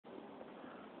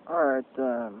All right.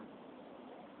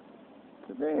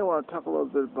 Today I want to talk a little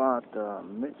bit about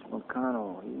Mitch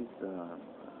McConnell. I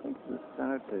think he's a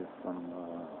senator from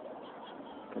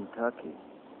Kentucky.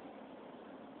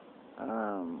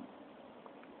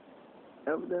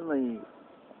 Evidently,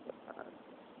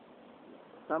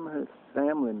 some of his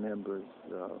family members'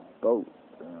 boat,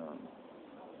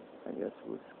 I guess,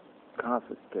 was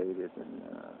confiscated, and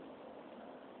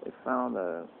they found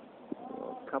a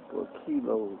couple of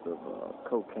kilos of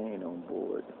cocaine on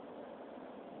board.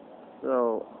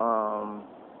 So,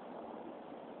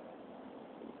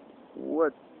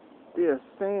 what they're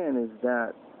saying is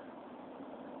that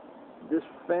this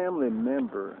family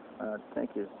member, I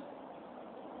think his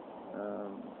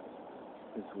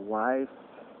wife,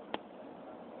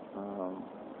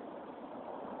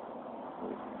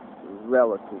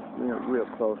 relatives, real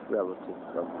close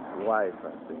relatives of his wife,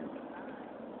 I think.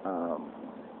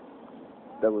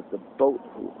 There was the boat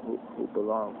who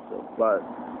belonged to, but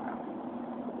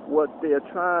what they're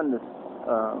trying to,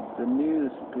 the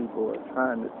news people are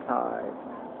trying to tie,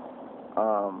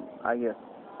 I guess,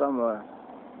 some of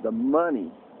the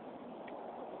money,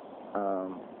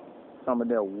 some of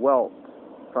their wealth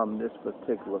from this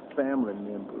particular family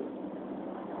member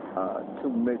to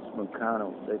Mitch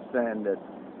McConnell. They're saying that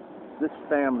this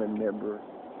family member,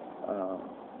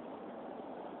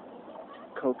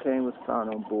 cocaine was found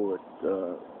on board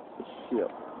the ship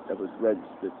that was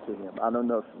registered to him. I don't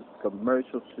know if it's a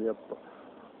commercial ship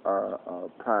or a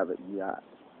private yacht.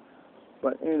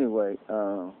 But anyway,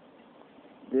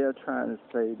 they're trying to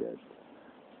say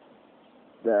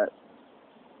that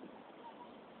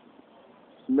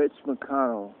Mitch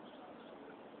McConnell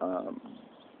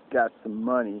got some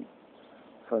money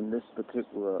from this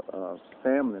particular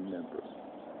family member.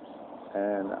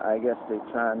 And I guess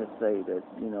they're trying to say that,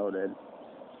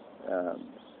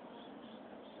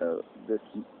 this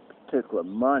particular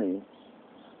money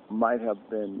might have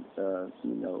been,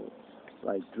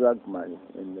 like drug money,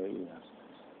 and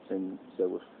they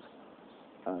was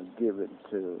given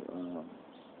to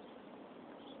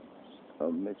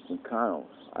Mitch McConnell,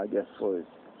 I guess, for his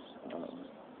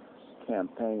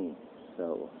campaign.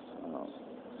 So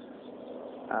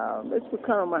Mitch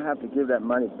McConnell might have to give that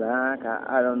money back.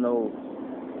 I don't know,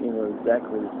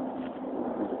 exactly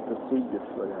the procedures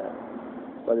for that.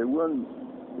 But it wasn't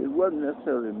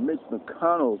necessarily Mitch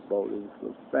McConnell's boat. It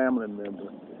was a family member,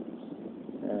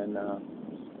 and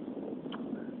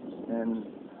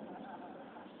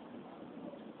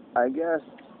I guess,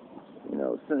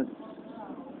 since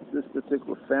this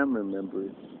particular family member,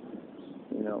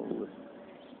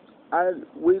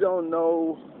 we don't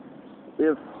know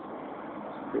if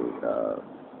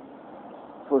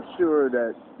for sure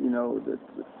that that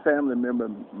the family member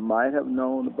might have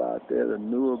known about it or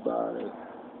knew about it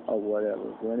or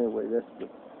whatever. So anyway,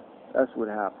 that's what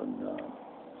happened.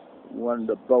 One of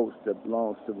the boats that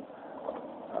belongs to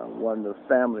one of the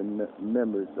family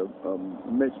members of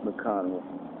Mitch McConnell,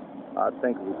 I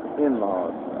think it was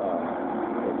in-laws,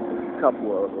 a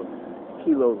couple of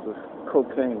kilos of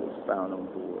cocaine was found on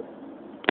board.